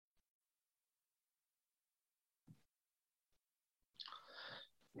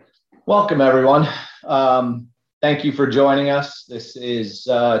Welcome, everyone. Thank you for joining us. This is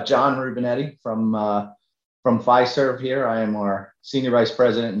John Rubinetti from Fiserv here. I am our Senior Vice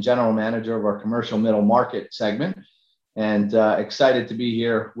President and General Manager of our Commercial Middle Market segment, and excited to be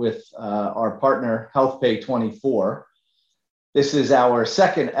here with our partner, HealthPay24. This is our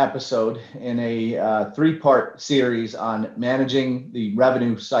second episode in a three-part series on managing the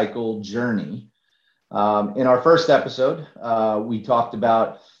revenue cycle journey. In our first episode, we talked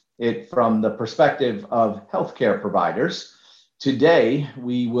about it from the perspective of healthcare providers. Today,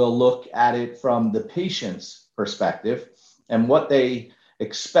 we will look at it from the patient's perspective and what they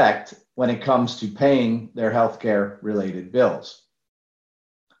expect when it comes to paying their healthcare related bills.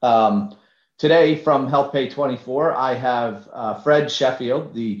 Today from HealthPay24, I have Fred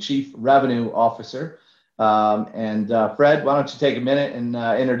Sheffield, the Chief Revenue Officer. Fred, why don't you take a minute and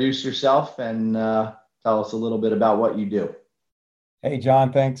introduce yourself and tell us a little bit about what you do. Hey,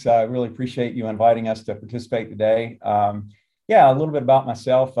 John, thanks. I really appreciate you inviting us to participate today. A little bit about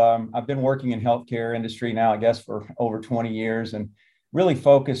myself. I've been working in healthcare industry now, I guess, for over 20 years and really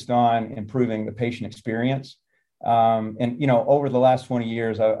focused on improving the patient experience. Over the last 20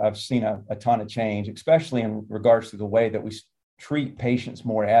 years, I've seen a ton of change, especially in regards to the way that we treat patients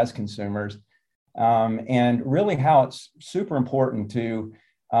more as consumers, and really how it's super important to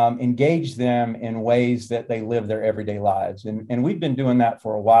engage them in ways that they live their everyday lives. And we've been doing that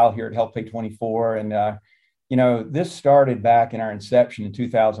for a while here at HealthPay24. And, this started back in our inception in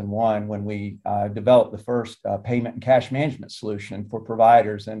 2001 when we developed the first payment and cash management solution for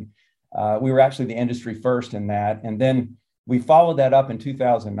providers. And we were actually the industry first in that. And then we followed that up in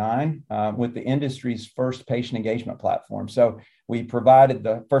 2009 with the industry's first patient engagement platform. So we provided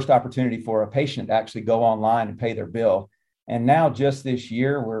the first opportunity for a patient to actually go online and pay their bill. And now just this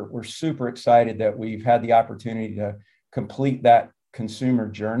year, we're super excited that we've had the opportunity to complete that consumer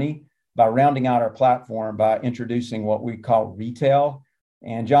journey by rounding out our platform by introducing what we call retail.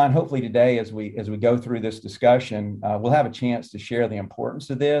 And John, hopefully today, as we go through this discussion, we'll have a chance to share the importance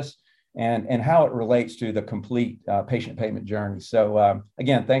of this and how it relates to the complete patient payment journey. So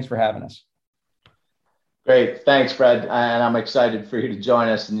again, thanks for having us. Great. Thanks, Fred. And I'm excited for you to join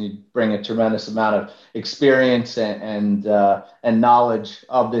us, and you bring a tremendous amount of experience and knowledge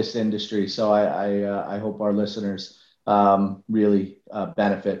of this industry. So I hope our listeners really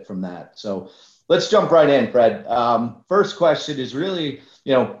benefit from that. So let's jump right in, Fred. First question is really,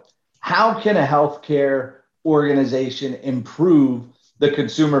 how can a healthcare organization improve the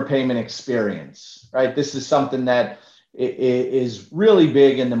consumer payment experience, right? This is something that is really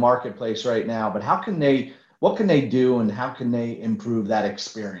big in the marketplace right now, but what can they do and how can they improve that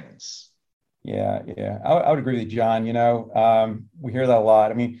experience? Yeah. I would agree with you, John. We hear that a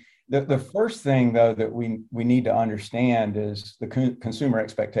lot. I mean, the first thing though that we need to understand is the consumer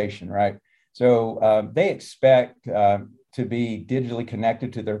expectation, right? So they expect to be digitally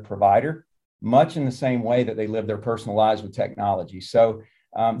connected to their provider, much in the same way that they live their personal lives with technology. So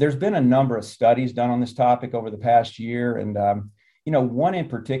there's been a number of studies done on this topic over the past year. And, one in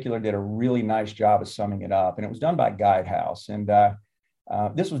particular did a really nice job of summing it up. And it was done by Guidehouse. And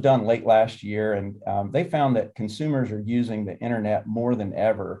this was done late last year. And they found that consumers are using the internet more than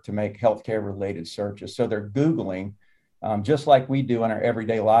ever to make healthcare related searches. So they're Googling just like we do in our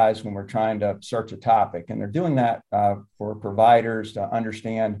everyday lives when we're trying to search a topic. And they're doing that for providers to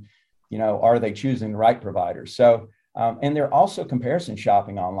understand, are they choosing the right providers? So and they're also comparison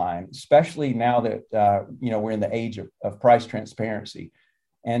shopping online, especially now that, we're in the age of price transparency.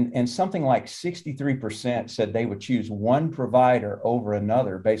 And something like 63% said they would choose one provider over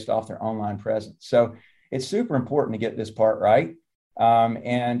another based off their online presence. So it's super important to get this part right.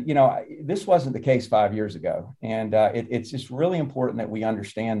 This wasn't the case 5 years ago. And it's just really important that we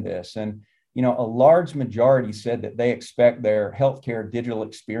understand this. And, a large majority said that they expect their healthcare digital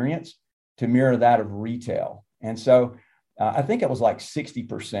experience to mirror that of retail. And so I think it was like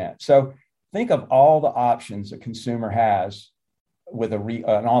 60%. So think of all the options a consumer has with an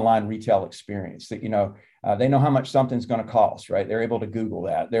online retail experience that, they know how much something's going to cost, right? They're able to Google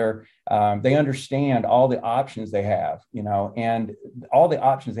that. They understand all the options they have, and all the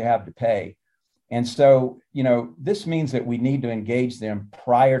options they have to pay. And so, this means that we need to engage them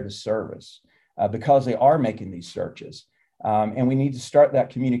prior to service because they are making these searches. And we need to start that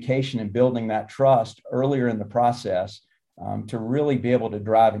communication and building that trust earlier in the process to really be able to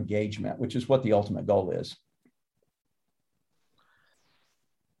drive engagement, which is what the ultimate goal is.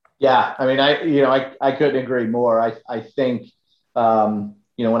 Yeah, I mean, I couldn't agree more. I think, when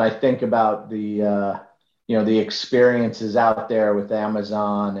I think about the the experiences out there with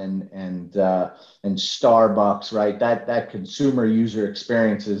Amazon and Starbucks, right? That consumer user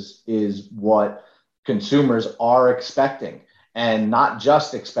experience is what consumers are expecting, and not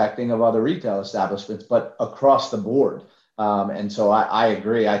just expecting of other retail establishments, but across the board. And so I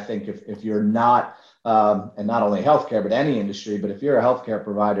agree. I think if you're not, and not only healthcare, but any industry, but if you're a healthcare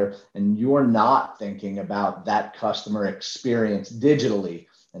provider and you're not thinking about that customer experience digitally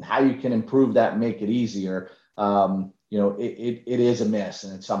and how you can improve that and make it easier, it is a miss.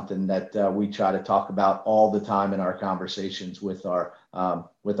 And it's something that we try to talk about all the time in our conversations with our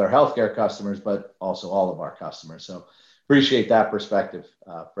healthcare customers, but also all of our customers. So appreciate that perspective,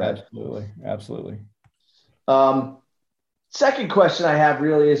 Fred. Absolutely. Second question I have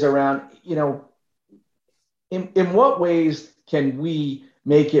really is around, in what ways can we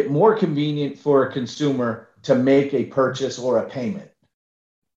make it more convenient for a consumer to make a purchase or a payment?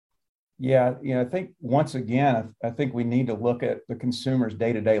 Yeah, I think once again, I think we need to look at the consumer's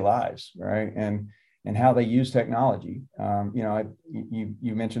day-to-day lives, right, and how they use technology. You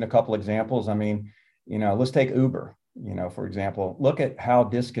mentioned a couple examples. I mean, let's take Uber. For example, look at how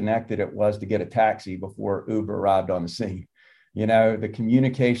disconnected it was to get a taxi before Uber arrived on the scene. The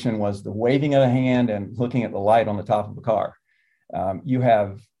communication was the waving of the hand and looking at the light on the top of the car. You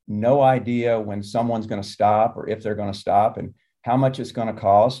have no idea when someone's going to stop or if they're going to stop and how much it's going to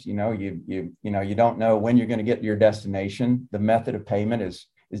cost. You don't know when you're going to get to your destination. The method of payment is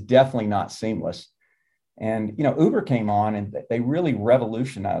definitely not seamless. And, Uber came on and they really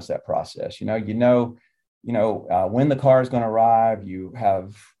revolutionized that process. When the car is going to arrive, you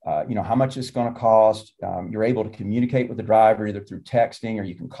have, how much it's going to cost. You're able to communicate with the driver either through texting or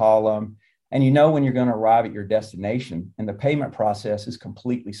you can call them, and when you're going to arrive at your destination, and the payment process is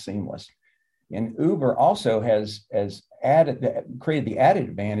completely seamless. And Uber also has created the added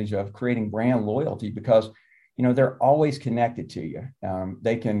advantage of creating brand loyalty because, they're always connected to you.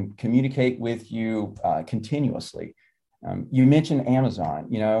 They can communicate with you continuously. You mentioned Amazon,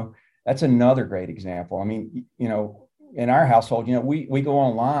 that's another great example. I mean, in our household, we go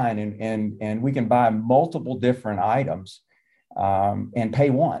online and we can buy multiple different items and pay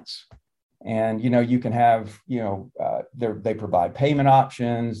once. And, you can have, they provide payment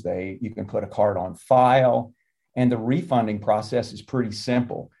options. You can put a card on file, and the refunding process is pretty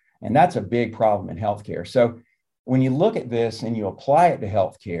simple. And that's a big problem in healthcare. So when you look at this and you apply it to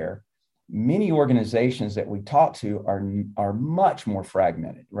healthcare, many organizations that we talk to are much more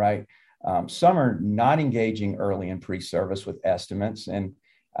fragmented, right? Some are not engaging early in pre-service with estimates and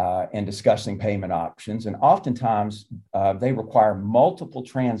discussing payment options. And oftentimes they require multiple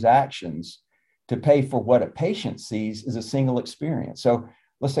transactions to pay for what a patient sees as a single experience. So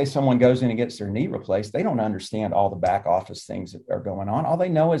let's say someone goes in and gets their knee replaced. They don't understand all the back office things that are going on. All they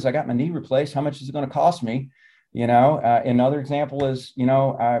know is I got my knee replaced. How much is it going to cost me? Another example is,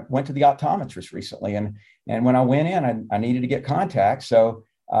 I went to the optometrist recently and when I went in, I needed to get contacts. So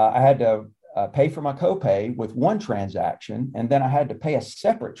I had to pay for my copay with one transaction, and then I had to pay a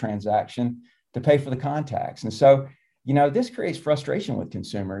separate transaction to pay for the contacts. And so, this creates frustration with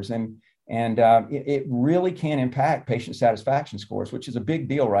consumers, and it really can impact patient satisfaction scores, which is a big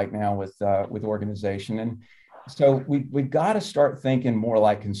deal right now with organization. And so we've got to start thinking more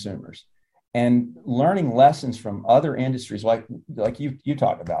like consumers and learning lessons from other industries, like you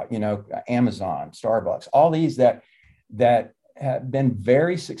talked about, Amazon, Starbucks, all these that have been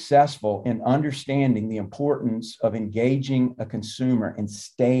very successful in understanding the importance of engaging a consumer and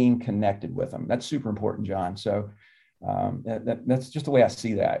staying connected with them. That's super important, John. So that's just the way I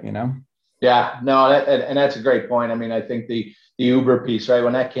see that, Yeah, no, and that's a great point. I mean, I think the Uber piece, right,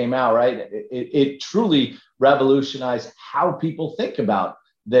 when that came out, right, it truly revolutionized how people think about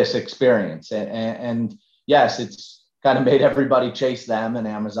this experience. And yes, it's kind of made everybody chase them and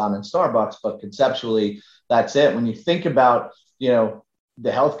Amazon and Starbucks, but conceptually, that's it. When you think about, the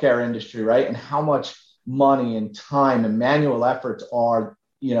healthcare industry, right, and how much money and time and manual efforts are,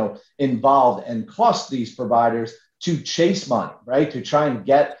 involved and cost these providers to chase money, right, to try and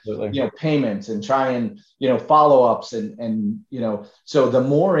get, payments and try and, follow-ups and, so the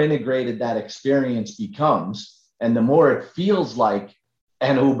more integrated that experience becomes and the more it feels like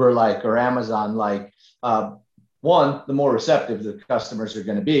an Uber-like or Amazon-like, one, the more receptive the customers are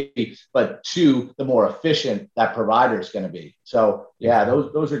going to be, but two, the more efficient that provider is going to be. So yeah,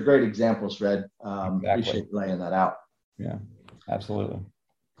 those are great examples, Fred. Exactly. Appreciate laying that out. Yeah, absolutely.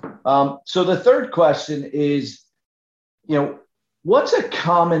 So the third question is, what's a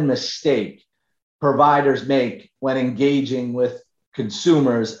common mistake providers make when engaging with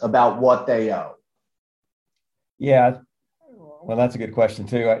consumers about what they owe? Yeah. Well, that's a good question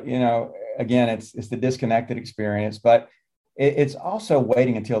too. again, it's the disconnected experience, but it's also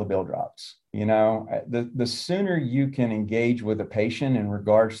waiting until the bill drops. The sooner you can engage with a patient in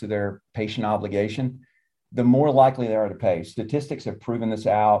regards to their patient obligation, the more likely they are to pay. Statistics have proven this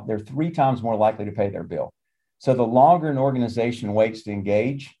out. They're 3 times more likely to pay their bill. So the longer an organization waits to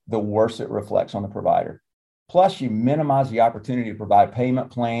engage, the worse it reflects on the provider. Plus, you minimize the opportunity to provide payment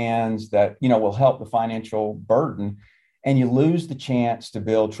plans that, will help the financial burden, and you lose the chance to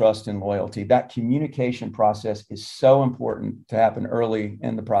build trust and loyalty. That communication process is so important to happen early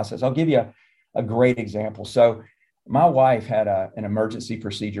in the process. I'll give you a great example. So my wife had an emergency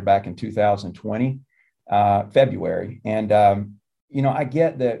procedure back in 2020, February. And, I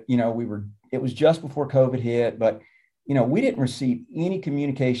get that, it was just before COVID hit, but, we didn't receive any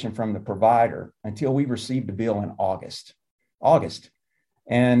communication from the provider until we received a bill in August.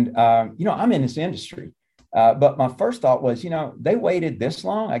 And, I'm in this industry. But my first thought was, they waited this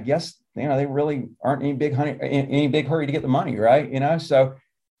long. I guess, they really aren't in any big hurry to get the money, right? So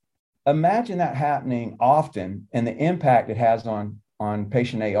imagine that happening often and the impact it has on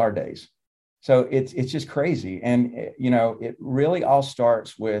patient AR days. So it's just crazy. And, it really all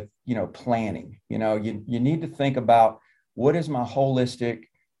starts with, planning. You need to think about, what is my holistic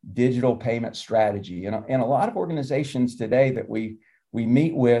digital payment strategy? And a lot of organizations today that we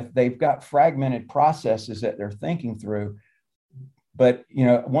meet with, they've got fragmented processes that they're thinking through. But,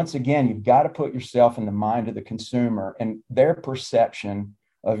 once again, you've got to put yourself in the mind of the consumer and their perception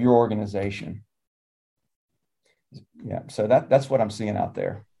of your organization. Yeah. So that's what I'm seeing out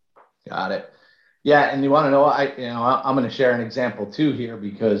there. Got it. Yeah. And you want to know, I'm going to share an example too here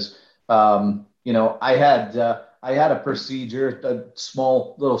because, I had a procedure, a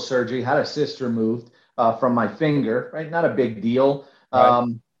small little surgery, had a cyst removed from my finger, right? Not a big deal.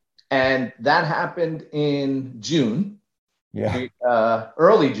 Right. And that happened in June. Yeah.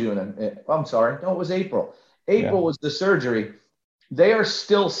 Early June. I'm sorry. No, it was April. April was the surgery. They are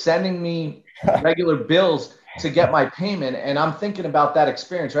still sending me regular bills to get my payment. And I'm thinking about that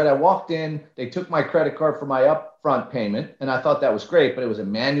experience, right? I walked in, they took my credit card for my upfront payment. And I thought that was great, but it was a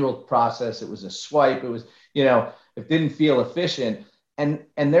manual process. It was a swipe. It was, it didn't feel efficient. And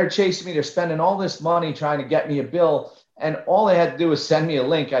they're chasing me. They're spending all this money trying to get me a bill. And all they had to do was send me a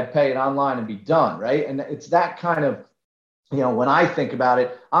link. I'd pay it online and be done, right? And it's that kind of, when I think about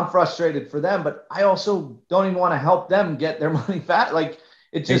it, I'm frustrated for them, but I also don't even want to help them get their money fast. Like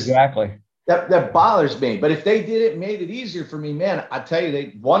it just exactly that bothers me. But if they did it, made it easier for me, man, I tell you,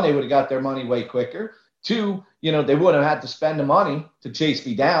 they would have got their money way quicker. 2, they wouldn't have had to spend the money to chase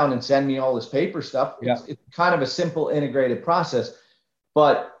me down and send me all this paper stuff. Yeah. It's kind of a simple integrated process.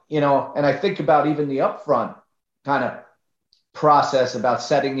 But, and I think about even the upfront kind of process about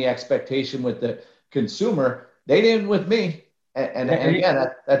setting the expectation with the consumer. They didn't with me. And again,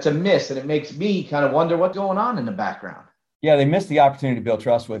 that's a miss. And it makes me kind of wonder what's going on in the background. Yeah, they missed the opportunity to build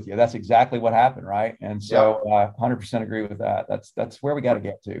trust with you. That's exactly what happened, right? And so 100% agree with that. That's where we got to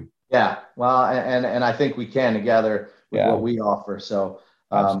get to. Yeah, well, and I think we can together with what we offer. So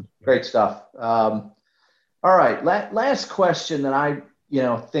great stuff. All right, last question that I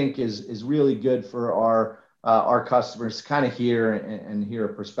think is really good for our customers to kind of hear and hear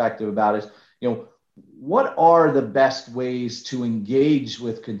a perspective about is, what are the best ways to engage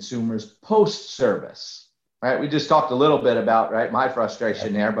with consumers post-service? Right, we just talked a little bit about my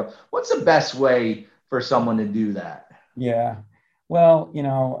frustration there, but what's the best way for someone to do that? Yeah, well,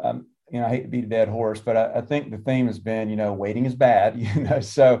 I hate to beat a dead horse, but I think the theme has been, waiting is bad,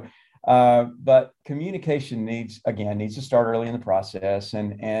 so, but communication needs to start early in the process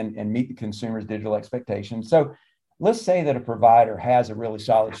and meet the consumer's digital expectations. So let's say that a provider has a really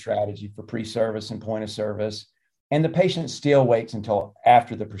solid strategy for pre-service and point of service, and the patient still waits until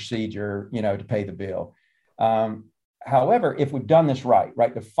after the procedure, to pay the bill. However, if we've done this right,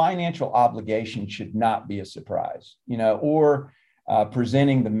 the financial obligation should not be a surprise, or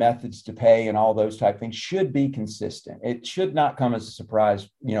presenting the methods to pay and all those type things should be consistent. It should not come as a surprise,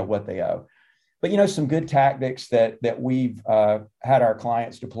 what they owe. But, some good tactics that we've had our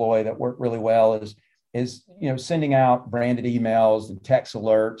clients deploy that work really well is sending out branded emails and text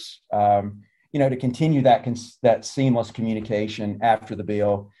alerts, to continue that seamless communication after the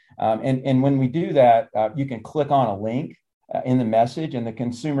bill. And when we do that, you can click on a link in the message, and the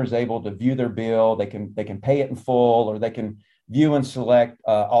consumer is able to view their bill. They can pay it in full, or they can view and select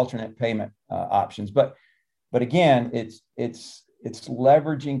alternate payment options. But again, it's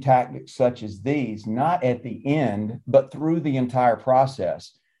leveraging tactics such as these, not at the end, but through the entire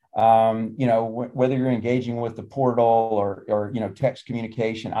process. Whether you're engaging with the portal or text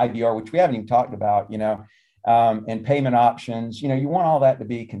communication, IVR, which we haven't even talked about, and payment options. You want all that to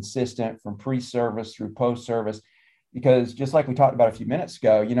be consistent from pre-service through post-service, because just like we talked about a few minutes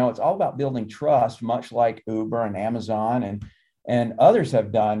ago, it's all about building trust, much like Uber and Amazon and others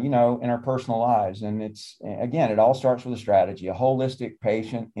have done, in our personal lives. And it all starts with a strategy, a holistic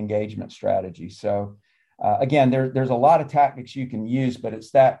patient engagement strategy. So again, there's a lot of tactics you can use, but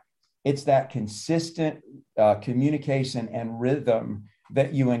it's that consistent communication and rhythm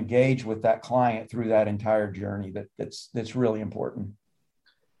that you engage with that client through that entire journey that's really important.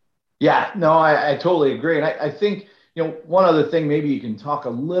 Yeah, no, I totally agree. And I think, one other thing maybe you can talk a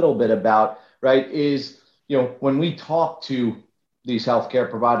little bit about, right, is, when we talk to these healthcare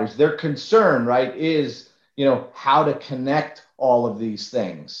providers, their concern, right, is, how to connect all of these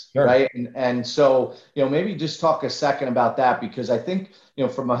things, Sure. right? And so, maybe just talk a second about that, because I think,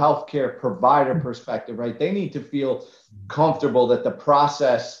 from a healthcare provider perspective, right, they need to feel comfortable that the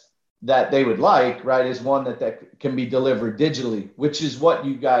process that they would like, right, is one that can be delivered digitally, which is what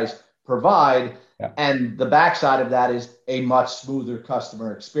you guys provide. Yeah. And the backside of that is a much smoother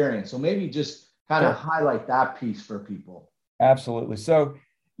customer experience. So maybe just kind of highlight that piece for people. Absolutely. So,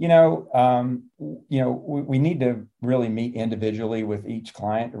 we need to really meet individually with each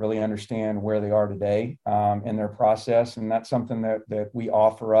client to really understand where they are today in their process. And that's something that we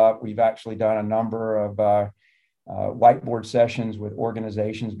offer up. We've actually done a number of whiteboard sessions with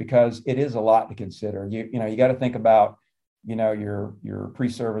organizations, because it is a lot to consider. You got to think about, your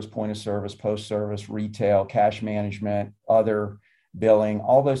pre-service, point of service, post-service, retail, cash management, other billing,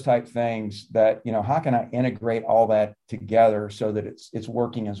 all those type things that, how can I integrate all that together so that it's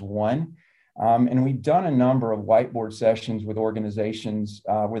working as one? And we've done a number of whiteboard sessions with organizations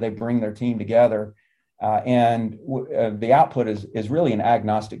where they bring their team together. The output is really an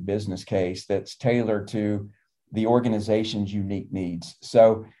agnostic business case that's tailored to the organization's unique needs.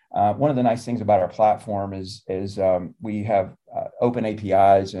 So one of the nice things about our platform is we have open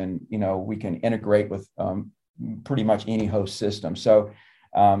APIs, and we can integrate with pretty much any host system. So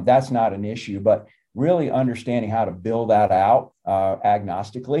that's not an issue, but really understanding how to build that out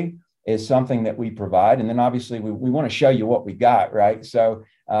agnostically is something that we provide. And then obviously we want to show you what we got, right? So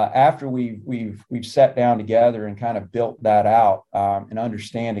after we've sat down together and kind of built that out and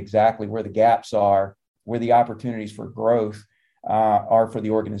understand exactly where the gaps are, where the opportunities for growth are for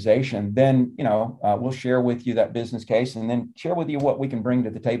the organization, then we'll share with you that business case, and then share with you what we can bring to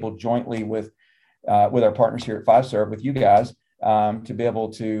the table jointly with our partners here at Fiserv, with you guys, to be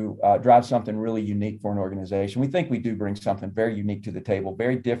able to drive something really unique for an organization. We think we do bring something very unique to the table,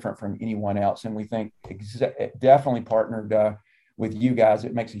 very different from anyone else, and we think definitely partnered with you guys,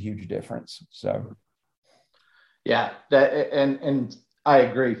 it makes a huge difference. So, yeah, and I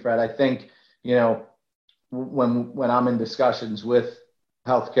agree, Fred. I think when I'm in discussions with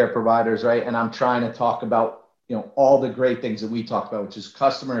healthcare providers, right, and I'm trying to talk about all the great things that we talk about, which is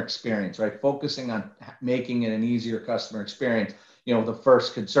customer experience, right? Focusing on making it an easier customer experience. The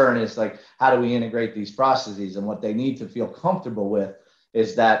first concern is like, how do we integrate these processes? And what they need to feel comfortable with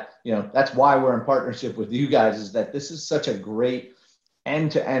is that, that's why we're in partnership with you guys, is that this is such a great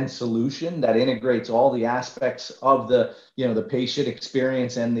end-to-end solution that integrates all the aspects of the patient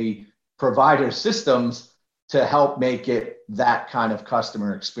experience and the provider systems to help make it that kind of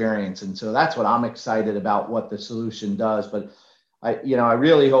customer experience. And so that's what I'm excited about, what the solution does. But I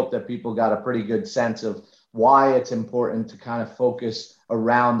really hope that people got a pretty good sense of why it's important to kind of focus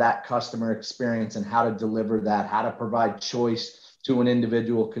around that customer experience and how to deliver that, how to provide choice to an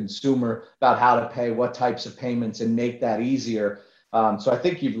individual consumer about how to pay, what types of payments, and make that easier. So I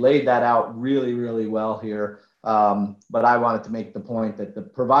think you've laid that out really, really well here. But I wanted to make the point that the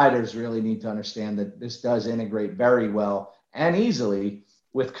providers really need to understand that this does integrate very well and easily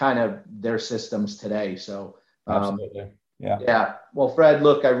with kind of their systems today. So, absolutely. Yeah. Yeah. Well, Fred,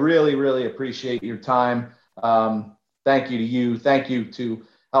 look, I really, really appreciate your time. Thank you to you. Thank you to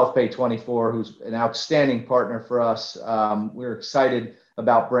HealthPay24, who's an outstanding partner for us. We're excited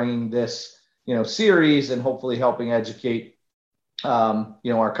about bringing this, series and hopefully helping educate,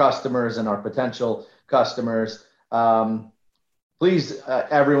 our customers and our potential customers. Please,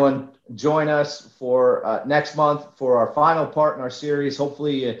 everyone, join us for next month for our final part in our series.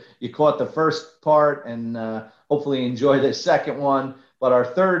 Hopefully you caught the first part and hopefully enjoy the second one. But our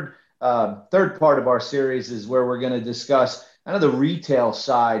third part of our series is where we're going to discuss kind of the retail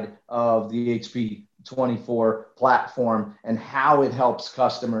side of the HP24 platform and how it helps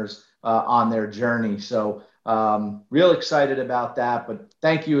customers on their journey. So real excited about that. But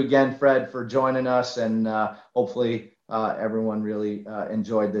thank you again, Fred, for joining us. And hopefully everyone really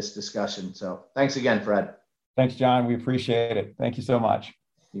enjoyed this discussion. So thanks again, Fred. Thanks, John. We appreciate it. Thank you so much.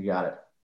 You got it.